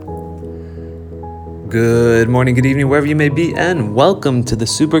Good morning, good evening, wherever you may be, and welcome to the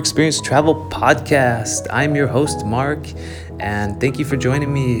Super Experience Travel Podcast. I'm your host, Mark, and thank you for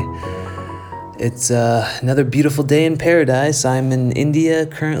joining me. It's another beautiful day in paradise. I'm in India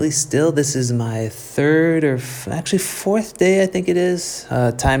currently still. This is my third or actually fourth day, I think it is.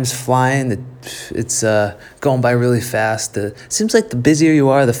 Time's flying. It's going by really fast. It seems like the busier you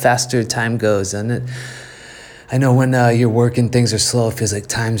are, the faster time goes, doesn't it? I know when you're working, things are slow. It feels like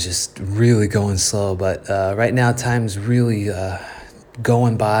time's just really going slow. But right now, time's really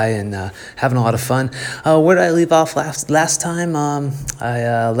going by and having a lot of fun. Where did I leave off last time?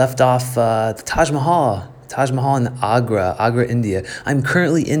 I left off the Taj Mahal in Agra, India. I'm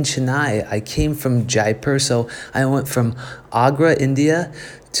currently in Chennai. I came from Jaipur, so I went from Agra, India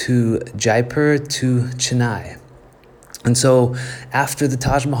to Jaipur to Chennai. And so after the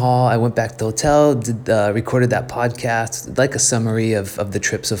Taj Mahal, I went back to the hotel, recorded that podcast, like a summary of the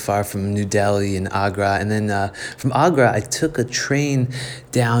trip so far from New Delhi and Agra. And then from Agra, I took a train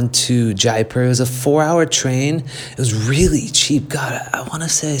down to Jaipur. It was a 4-hour train. It was really cheap. God, I want to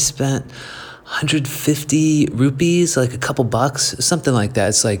say I spent 150 rupees, like a couple bucks, something like that.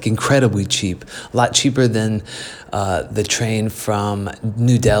 It's like incredibly cheap, a lot cheaper than the train from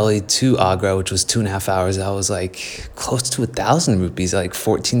New Delhi to Agra, which was 2.5 hours. That was like close to 1,000 rupees, like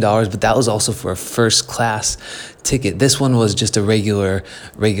 $14. But that was also for a first class ticket. This one was just a regular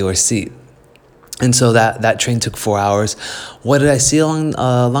seat. And so that train took 4 hours. What did I see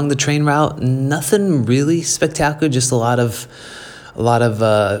along the train route? Nothing really spectacular, just a lot of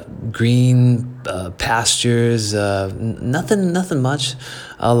green pastures, nothing much.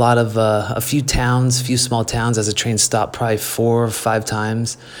 A few small towns as the train stopped probably 4 or 5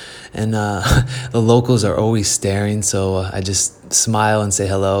 times. And the locals are always staring, so I just smile and say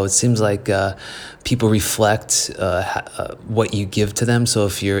hello. It seems like people reflect what you give to them. So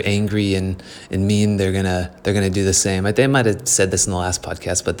if you're angry and mean, they're gonna do the same. They might have said this in the last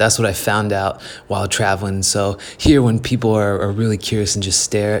podcast, but that's what I found out while traveling. So here, when people are really curious and just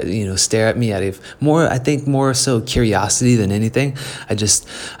stare at me, I think more so curiosity than anything. I just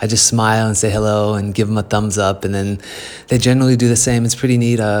smile and say hello and give them a thumbs up, and then they generally do the same. It's pretty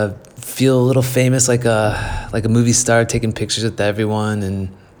neat. Feel a little famous, like a movie star, taking pictures with everyone and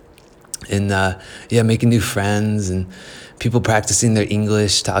making new friends and people practicing their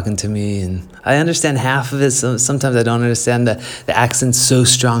English, talking to me, and I understand half of it. So sometimes I don't understand the accent's so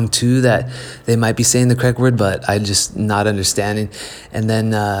strong too that they might be saying the correct word, but I just not understanding. And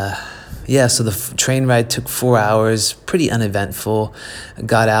then so the train ride took 4 hours, pretty uneventful.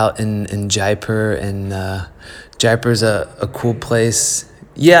 Got out in Jaipur, and Jaipur's a cool place.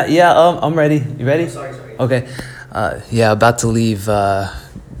 I'm ready. You ready? Sorry. Okay. About to leave,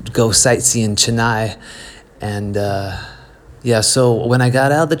 go sightseeing Chennai. And so when I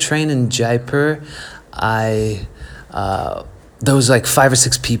got out of the train in Jaipur, there was like 5 or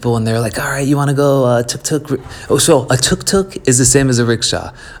 6 people, and they're like, all right, you want to go tuk-tuk? Oh, so a tuk-tuk is the same as a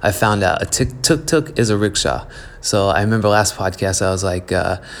rickshaw. I found out a tuk-tuk is a rickshaw. So I remember last podcast, I was like,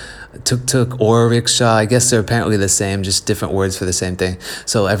 tuk-tuk or rickshaw, I guess they're apparently the same, just different words for the same thing.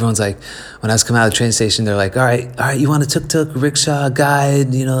 So everyone's like, when I was coming out of the train station, they're like, all right, you want a tuk-tuk, rickshaw,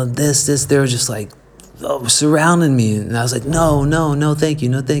 guide, this. They were just like, surrounding me, and I was like, no, thank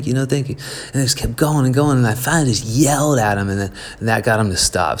you. And they just kept going, and I finally just yelled at him, and that got him to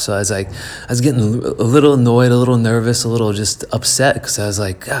stop. So I was getting a little annoyed, a little nervous, a little just upset, because I was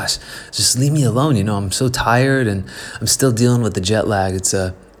like, gosh, just leave me alone, I'm so tired, and I'm still dealing with the jet lag. It's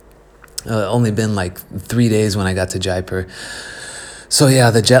only been like 3 days when I got to Jaipur. So yeah,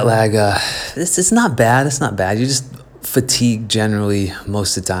 the jet lag, it's not bad. You're just fatigued generally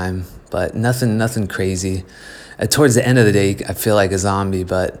most of the time, but nothing crazy. Towards the end of the day, I feel like a zombie,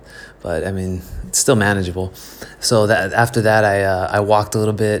 but I mean, it's still manageable. So that after that, I walked a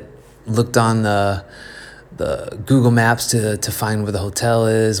little bit, looked on the Google Maps to find where the hotel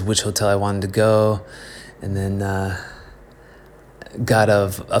is, which hotel I wanted to go, and then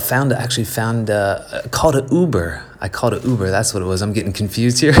called an Uber. I called it Uber. That's what it was. I'm getting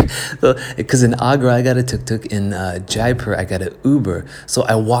confused here. Because in Agra, I got a tuk-tuk. In Jaipur, I got an Uber. So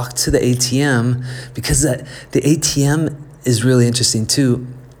I walked to the ATM, because the ATM is really interesting too.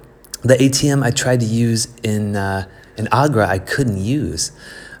 The ATM I tried to use in Agra, I couldn't use.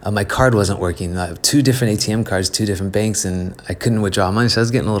 My card wasn't working. I have 2 different ATM cards, 2 different banks, and I couldn't withdraw money, so I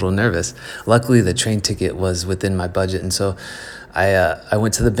was getting a little nervous. Luckily, the train ticket was within my budget, and so I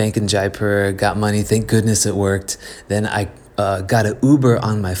went to the bank in Jaipur, got money. Thank goodness it worked. Then I got an Uber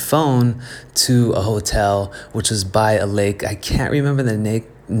on my phone to a hotel, which was by a lake. I can't remember the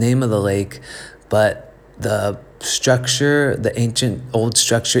name of the lake, but the structure, the ancient old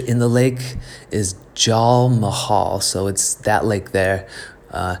structure in the lake is Jal Mahal. So it's that lake there.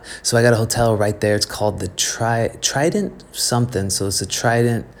 So I got a hotel right there. It's called the Trident something. So it's a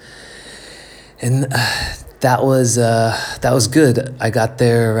Trident, and that was good. I got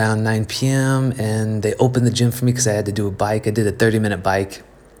there around 9 p.m. and they opened the gym for me because I had to do a bike. I did a 30-minute bike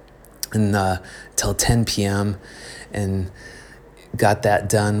and till 10 p.m. and got that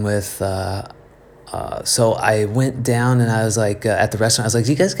done with. So I went down and I was like at the restaurant. I was like,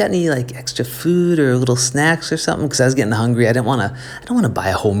 "Do you guys got any like extra food or little snacks or something?" Because I was getting hungry. I don't want to buy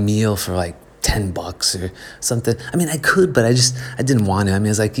a whole meal for like $10 or something. I mean, I could, but I didn't want to. I mean, I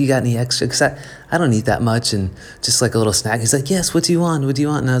was like, "You got any extra?" Because I don't eat that much, and just like a little snack. He's like, "Yes, what do you want? What do you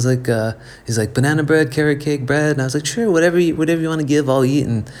want?" And I was like, he's like, "Banana bread, carrot cake, bread." And I was like, "Sure, whatever you want to give, I'll eat."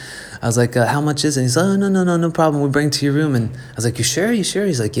 And I was like, "How much is it?" And he's like, "Oh, no problem. We'll bring it to your room." And I was like, "You sure? You sure?"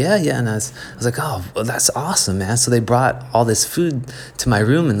 He's like, "Yeah." And I was like, "Oh, well, that's awesome, man." So they brought all this food to my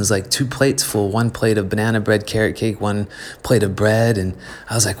room, and there's like 2 plates full, 1 plate of banana bread, carrot cake, 1 plate of bread. And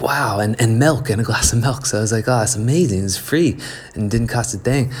I was like, wow, and milk, and a glass of milk. So I was like, oh, that's amazing. It's free and didn't cost a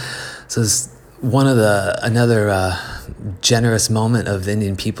thing. So it's another generous moment of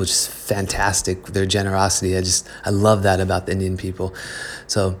Indian people, just fantastic, their generosity. I love that about the Indian people.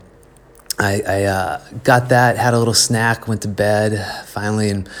 So I got that, had a little snack, went to bed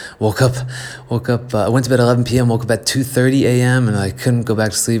finally, and woke up. Went to bed at 11 p.m. Woke up at 2:30 a.m. and I couldn't go back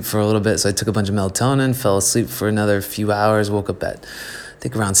to sleep for a little bit, so I took a bunch of melatonin, fell asleep for another few hours. Woke up at I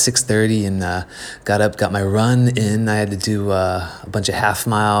think around 6:30 and got up, got my run in. I had to do a bunch of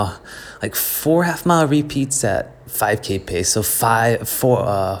like 4 half-mile repeats at 5K pace. So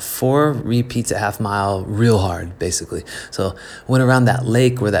 4 repeats at half-mile, real hard, basically. So went around that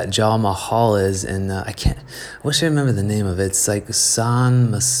lake where that Jal Mahal is, and I wish I remember the name of it. It's like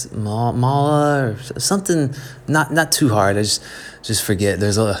Mala or something, not too hard. I just forget.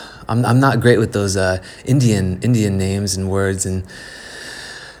 I'm not great with those Indian names and words, and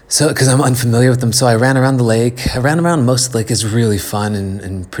so, because I'm unfamiliar with them, so I ran around the lake. I ran around most of the lake. It's really fun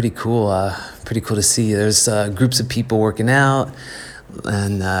and pretty cool. Pretty cool to see. There's groups of people working out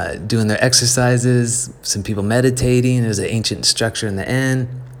and doing their exercises. Some people meditating. There's an ancient structure in the end.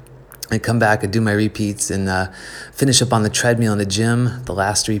 I come back, I do my repeats, and finish up on the treadmill in the gym, the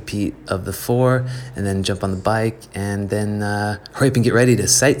last repeat of the 4, and then jump on the bike, and then hurry up and get ready to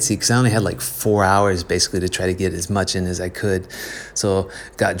sightsee, because I only had like 4 hours basically to try to get as much in as I could. So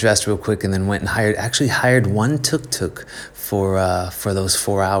got dressed real quick and then went and hired 1 tuk-tuk for those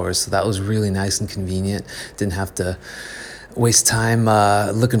 4 hours. So that was really nice and convenient. Didn't have to waste time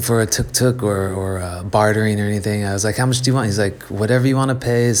looking for a tuk-tuk or bartering or anything. I was like, "How much do you want?" He's like, "Whatever you want to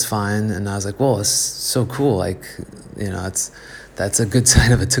pay is fine." And I was like, "Whoa, it's so cool. Like, that's a good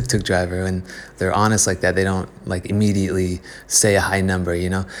sign of a tuk-tuk driver, and they're honest like that. They don't like immediately say a high number,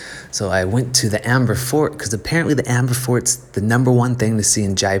 So I went to the Amber Fort, because apparently the Amber Fort's the number 1 thing to see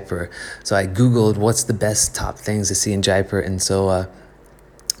in Jaipur. So I Googled what's the best top things to see in Jaipur, and so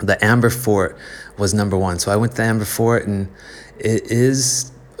the Amber Fort was number 1. So I went to the Amber Fort, and it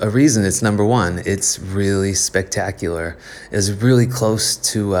is a reason it's number 1. It's really spectacular. It was really close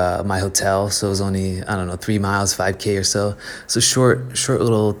to my hotel, so it was only, 3 miles, 5K or so. So short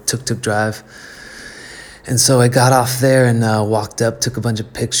little tuk-tuk drive. And so I got off there and walked up, took a bunch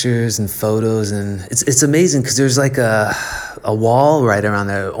of pictures and photos, and it's amazing because there's like a wall right around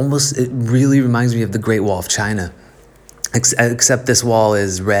there. Almost, it really reminds me of the Great Wall of China. Except this wall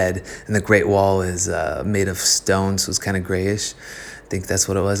is red and the Great Wall is made of stone, so it's kind of grayish. I think that's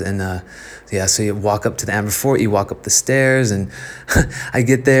what it was. And so you walk up to the Amber Fort, you walk up the stairs, and I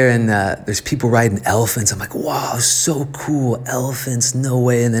get there, and there's people riding elephants. I'm like, wow, so cool, elephants, no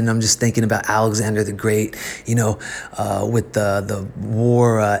way. And then I'm just thinking about Alexander the Great, with the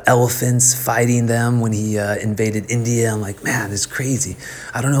war elephants, fighting them when he invaded India. I'm like, man, it's crazy.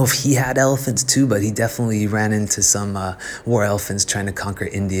 I don't know if he had elephants too, but he definitely ran into some war elephants trying to conquer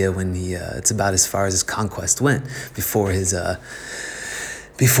India when it's about as far as his conquest went before his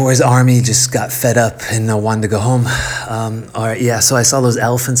army just got fed up and wanted to go home. So I saw those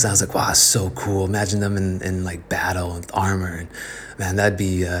elephants and I was like, wow, so cool. Imagine them in like battle with armor, and man, that'd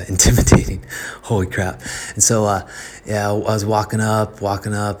be intimidating. Holy crap. And so, I was walking up,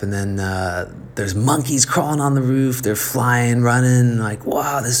 and then there's monkeys crawling on the roof. They're flying, running, like,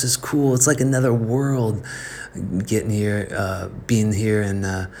 wow, this is cool. It's like another world getting here, being here. And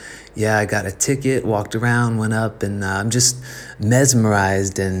I got a ticket, walked around, went up, and I'm just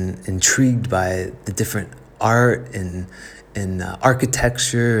mesmerized and intrigued by the different art and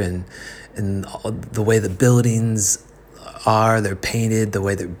architecture and the way the buildings are, they're painted, the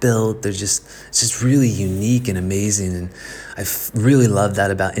way they're built. It's just really unique and amazing. And really love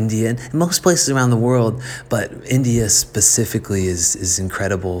that about India and most places around the world. But India specifically is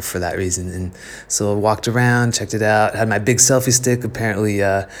incredible for that reason. And so I walked around, checked it out, had my big selfie stick. Apparently,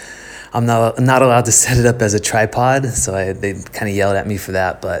 I'm not allowed to set it up as a tripod, so they kind of yelled at me for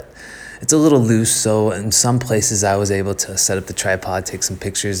that, but it's a little loose, so in some places I was able to set up the tripod, take some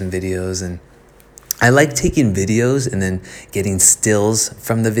pictures and videos, and I like taking videos and then getting stills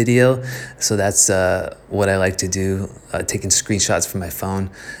from the video, so that's what I like to do, taking screenshots from my phone.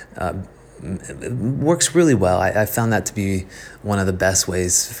 It works really well. I found that to be one of the best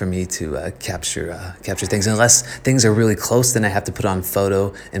ways for me to capture things. Unless things are really close, then I have to put on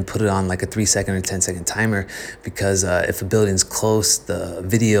photo and put it on like a 3-second or 10-second timer, because if a building's close, the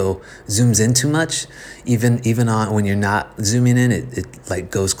video zooms in too much. Even on when you're not zooming in, it like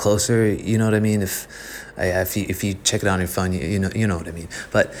goes closer. You know what I mean? If you check it on your phone, you know what I mean.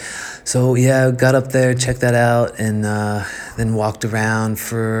 But so yeah, got up there, checked that out, and then walked around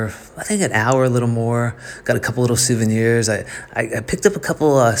for I think an hour, a little more. Got a couple little souvenirs. I picked up a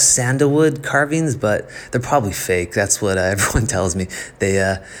couple sandalwood carvings, but they're probably fake. That's what everyone tells me.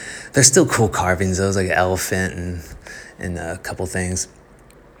 They're still cool carvings. Those like an elephant and a couple things.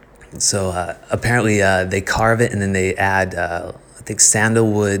 So apparently they carve it and then they add I think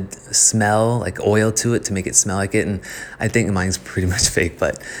sandalwood smell, like oil to it to make it smell like it. And I think mine's pretty much fake,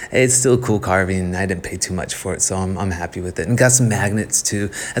 but hey, it's still a cool carving and I didn't pay too much for it, so I'm happy with it. And got some magnets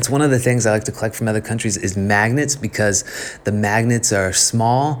too. That's one of the things I like to collect from other countries is magnets, because the magnets are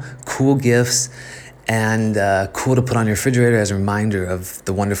small, cool gifts, and cool to put on your refrigerator as a reminder of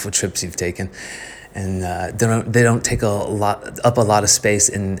the wonderful trips you've taken. And they don't take a lot of space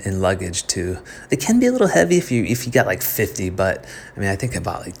in luggage too. They can be a little heavy if you got like 50, but I mean I think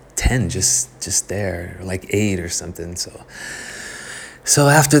about like 10 just there, or like 8 or something. So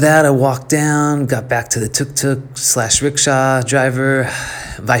after that I walked down, got back to the tuk-tuk/rickshaw driver,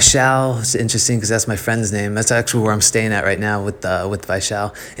 Vaishal. It's interesting because that's my friend's name. That's actually where I'm staying at right now with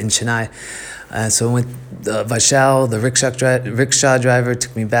Vaishal in Chennai. So I went, Vaishal, the rickshaw driver,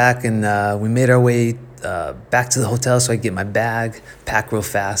 took me back, and we made our way back to the hotel so I could get my bag, pack real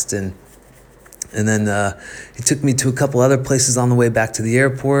fast, and then he took me to a couple other places on the way back to the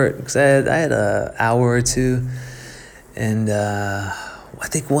airport, because I had an hour or two, and I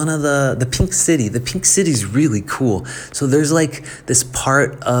think one of the Pink City. The Pink City's really cool. So there's like this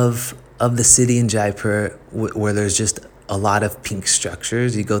part of the city in Jaipur where there's just a lot of pink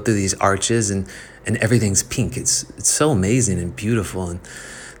structures. You go through these arches and everything's pink. It's so amazing and beautiful. And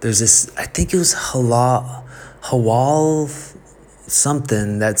there's this, I think it was Hawal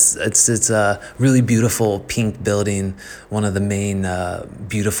something, it's a really beautiful pink building, one of the main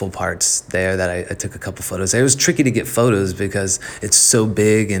beautiful parts there that I took a couple photos. It was tricky to get photos because it's so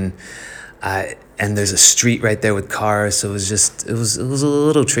big, and there's a street right there with cars, so it was a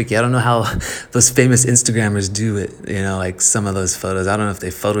little tricky. I don't know how those famous Instagrammers do it, like some of those photos. I don't know if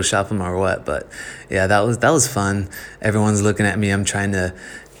they Photoshop them or what, but yeah, that was fun. Everyone's looking at me. I'm trying to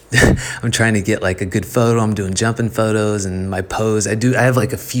get like a good photo. I'm doing jumping photos, and my pose. I have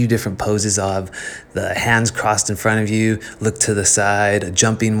like a few different poses of the hands crossed in front of you, look to the side, a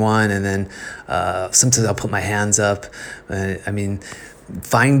jumping one, and then sometimes I'll put my hands up.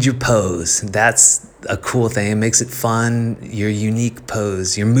 Find your pose. That's a cool thing. It makes it fun. Your unique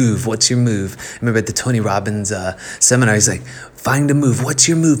pose, your move. What's your move? I remember at the Tony Robbins seminar, he's like, find a move. What's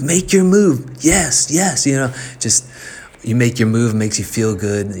your move? Make your move. Yes. Just you make your move, makes you feel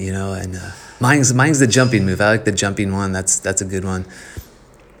good, and mine's the jumping move. I like the jumping one. That's a good one.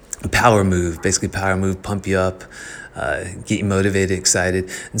 Power move, pump you up, get you motivated, excited.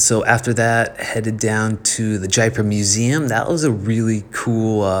 And so after that, headed down to the Jaipur Museum. That was a really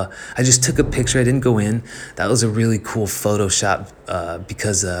cool, I just took a picture. I didn't go in. That was a really cool Photoshop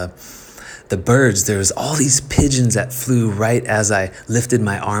because the birds, there was all these pigeons that flew right as I lifted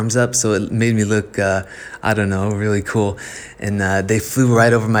my arms up, so it made me look, really cool. And they flew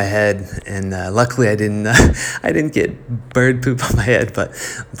right over my head, and luckily I didn't get bird poop on my head, but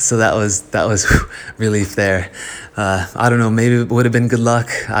so that was relief there. I don't know, maybe it would have been good luck.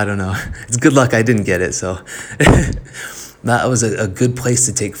 I don't know. It's good luck I didn't get it, so that was a good place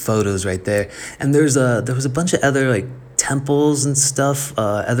to take photos right there. And there was a bunch of other like temples and stuff,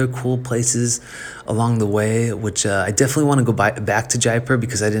 other cool places along the way, which I definitely want to go back to Jaipur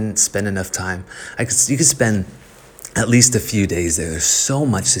because I didn't spend enough time. You could spend at least a few days there. There's so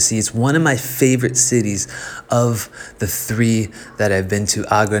much to see. It's one of my favorite cities of the 3 that I've been to: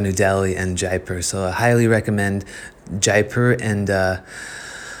 Agra, New Delhi, and Jaipur. So I highly recommend Jaipur. And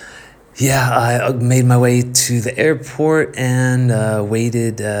Yeah, I made my way to the airport and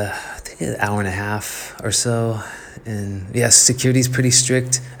waited, I think, an hour and a half or so. And yeah, security's pretty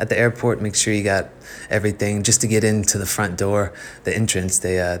strict at the airport. Make sure you got everything just to get into the front door, the entrance.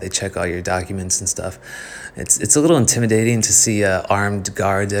 They check all your documents and stuff. It's a little intimidating to see armed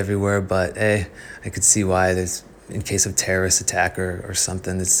guards everywhere, but hey, I could see why. There's in case of terrorist attack or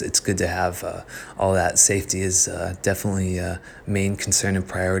something, it's good to have all that. Safety is definitely a main concern and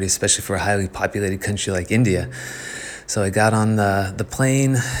priority, especially for a highly populated country like India. So I got on the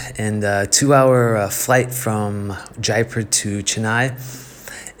plane, and 2 hour flight from Jaipur to Chennai,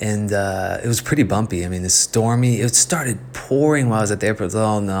 and it was pretty bumpy. I mean, it's stormy. It started pouring while I was at the airport.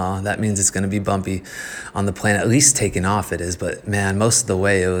 Oh no, that means it's going to be bumpy on the plane. At least taking off it is, but man, most of the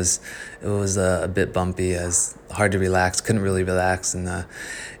way it was a bit bumpy. It was hard to relax. Couldn't really relax, and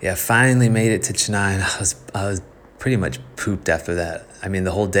yeah, finally made it to Chennai. And I was pretty much pooped after that. I mean,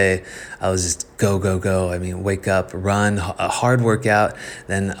 the whole day I was just go, go, go. I mean, wake up, run, a hard workout,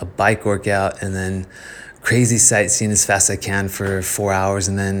 then a bike workout, and then crazy sightseeing as fast as I can for 4 hours,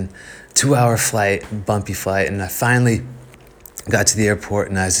 and then 2 hour flight, bumpy flight. And I finally got to the airport,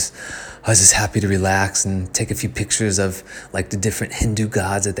 and I was just happy to relax and take a few pictures of like the different Hindu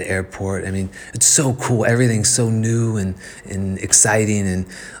gods at the airport. I mean, it's so cool. Everything's so new and exciting, and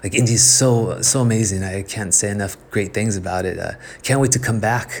like India's so amazing. I can't say enough great things about it. Can't wait to come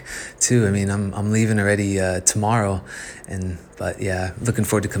back too. I mean, I'm leaving already tomorrow, but yeah, looking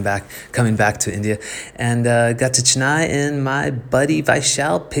forward to coming back to India. And got to Chennai, and my buddy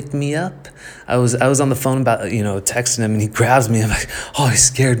Vaishal picked me up. I was on the phone about texting him, and he grabs me. I'm like, oh, he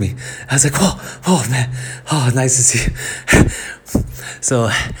scared me. I was like, oh man, oh, nice to see you. So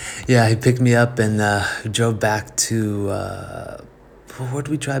yeah, he picked me up and drove back to where did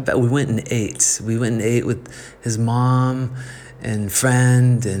we drive back? We went and ate. We went and ate with his mom and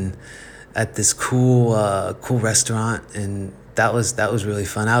friend, and at this cool restaurant, and that was really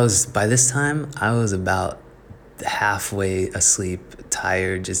fun. By this time I was about halfway asleep,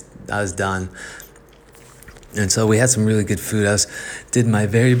 tired, just I was done. And so we had some really good food. Did my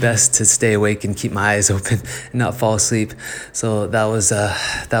very best to stay awake and keep my eyes open and not fall asleep. So that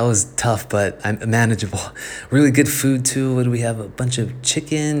was tough, but manageable. Really good food too. What do we have? A bunch of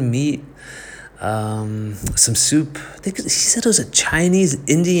chicken, meat, some soup. I think he said it was a Chinese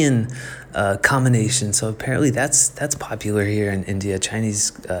Indian combination. So apparently that's popular here in India.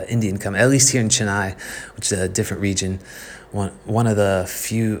 Chinese Indian at least here in Chennai, which is a different region. One of the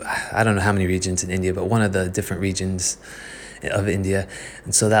few, I don't know how many regions in India, but one of the different regions of India.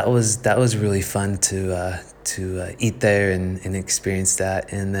 And so that was really fun to eat there and experience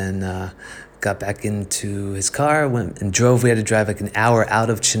that. And then got back into his car, went and drove. We had to drive like an hour out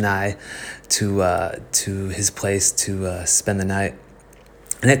of Chennai to his place to spend the night.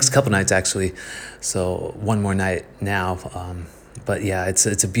 The next couple nights actually, so one more night now. But yeah,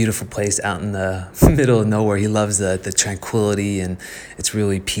 it's a beautiful place out in the middle of nowhere. He loves the tranquility, and it's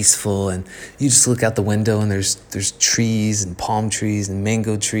really peaceful. And you just look out the window, and there's trees and palm trees and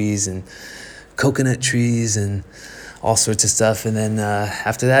mango trees and coconut trees and all sorts of stuff. And then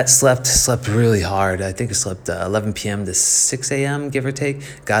after that, slept really hard. I think I slept 11 p.m. to 6 a.m. give or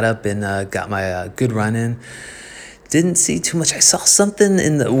take. Got up and got my good run in. Didn't see too much. I saw something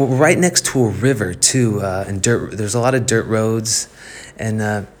right next to a river too, and dirt. There's a lot of dirt roads, and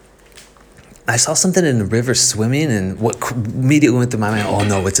I saw something in the river swimming, and what immediately went through my mind, oh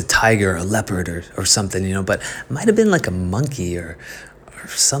no, it's a tiger or a leopard or something, but it might have been like a monkey or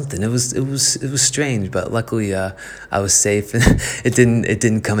something. It was strange, but luckily I was safe, and it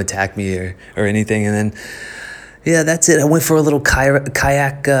didn't come attack me or anything. And then yeah, that's it. I went for a little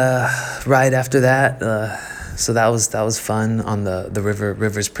kayak ride after that. So that was fun on the river.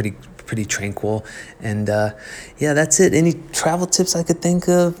 River's pretty tranquil, and yeah, that's it. Any travel tips I could think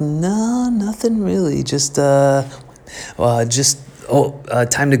of? No, nothing really. Just time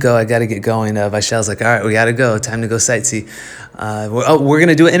to go. I gotta get going. Vaishal's like, all right, we gotta go. Time to go sightsee. We're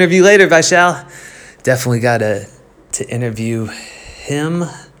gonna do an interview later, Vaishal. Definitely gotta to interview him,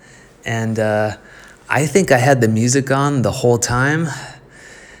 and I think I had the music on the whole time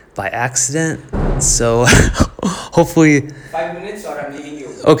by accident. So hopefully 5 minutes or I'm leaving you.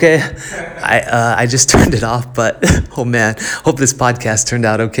 Okay. I just turned it off, but oh man, hope this podcast turned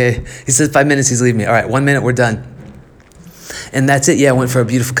out okay. He says 5 minutes, he's leaving me. All right, 1 minute, we're done. And that's it. Yeah, I went for a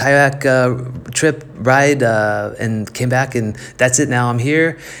beautiful kayak ride and came back, and that's it. Now I'm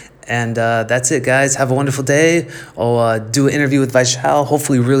here. And that's it, guys. Have a wonderful day. I'll do an interview with Vaishal,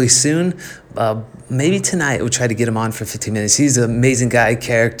 hopefully really soon. Maybe tonight we'll try to get him on for 15 minutes. He's an amazing guy,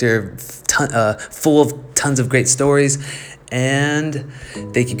 character, full of tons of great stories. And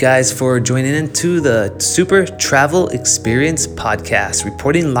thank you guys for joining in to the Super Travel Experience podcast,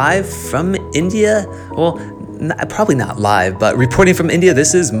 reporting live from India. Well, probably not live, but reporting from India.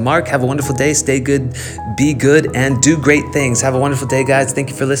 This is Mark. Have a wonderful day. Stay good, be good, and do great things. Have a wonderful day, guys. Thank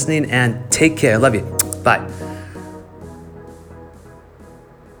you for listening and take care. Love you. Bye.